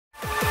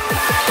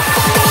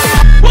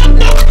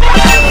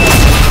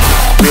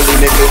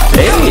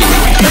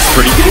That's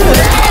pretty good.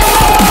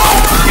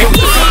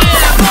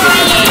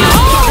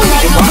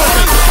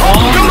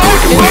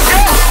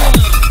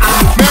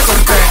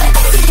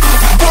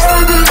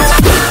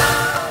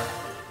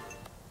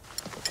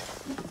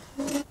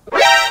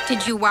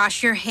 Did you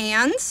wash your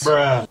hands?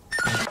 Bruh.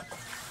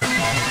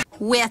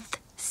 With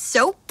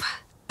soap?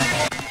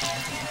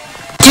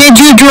 Did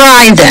you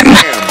dry them?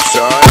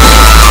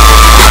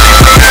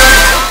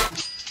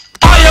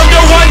 I am the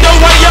one, the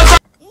way you're...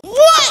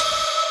 What?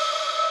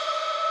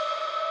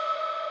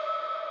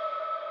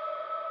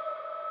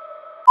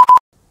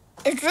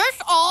 Is this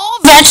all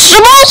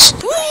vegetables?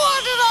 Who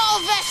ordered all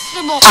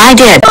vegetables? I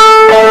did.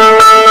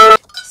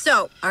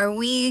 So, are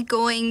we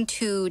going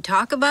to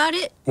talk about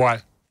it?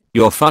 Why?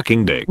 Your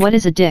fucking dick. What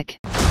is a dick?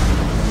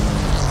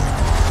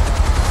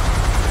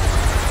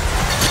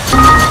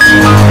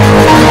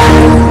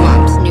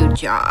 Mom's new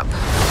job.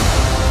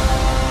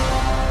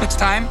 It's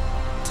time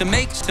to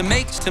make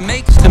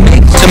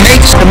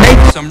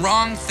some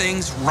wrong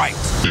things right.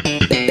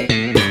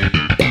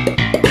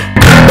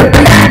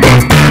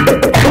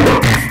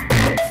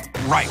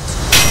 Right.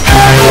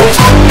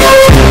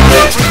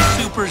 Bring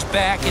supers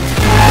back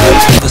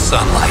into the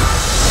sunlight.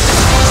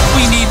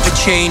 We need to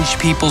change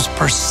people's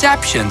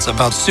perceptions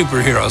about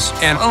superheroes,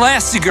 and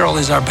Elastigirl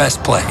is our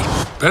best play.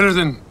 Better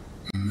than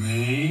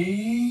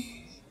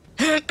me?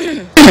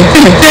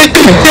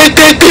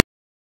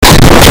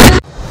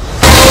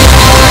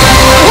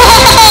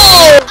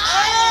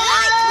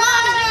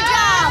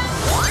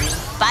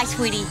 Bye,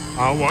 sweetie.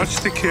 I'll watch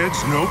the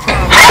kids, no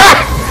problem.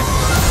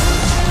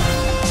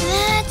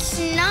 That's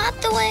not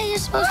the way you're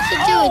supposed to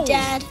do it,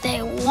 Dad.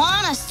 They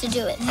want us to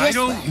do it this way. I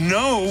don't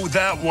know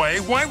that way.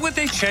 Why would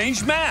they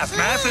change math?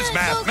 Math is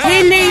math.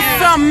 He needs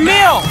some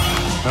milk!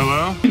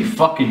 Hello? You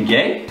fucking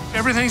gay?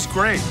 Everything's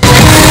great.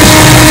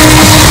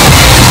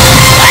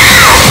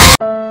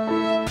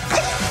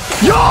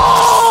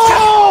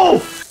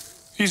 Yo!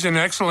 He's in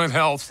excellent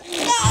health.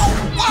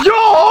 Yo,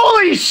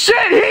 holy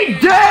shit, he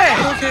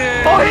dead!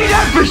 Okay. Oh, he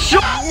dead for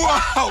sure!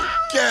 Wow,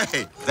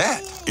 gay.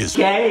 That is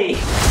Gay. You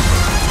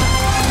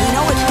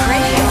know what's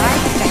crazy,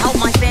 right? To help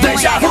my family.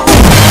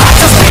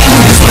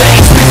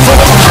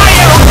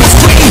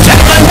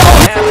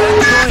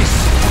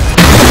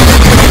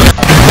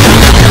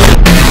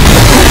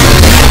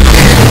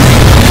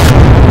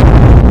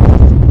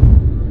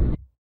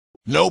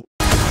 nope.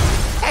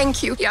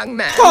 Thank you, young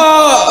man.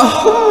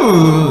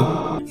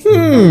 No,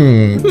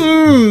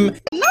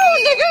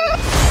 nigga!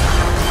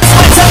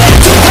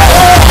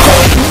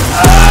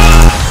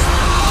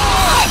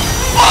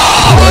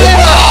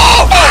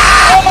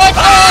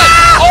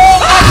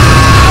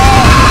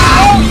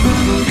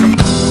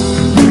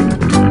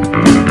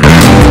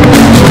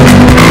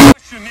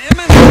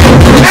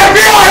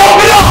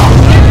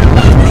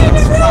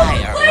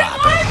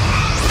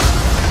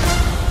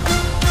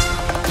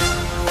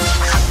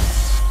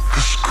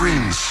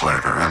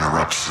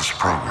 Interrupts this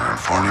program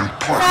for an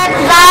important...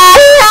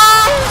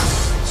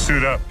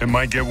 Suit up. It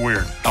might get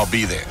weird. I'll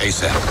be there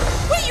ASAP.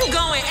 Where you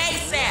going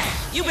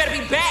ASAP? You better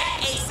be back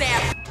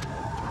ASAP.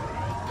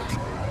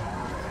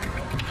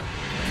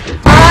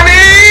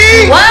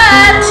 Honey!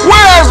 What?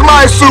 Where's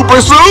my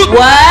super suit?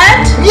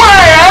 What?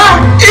 Where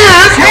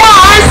is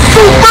my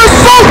super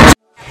suit?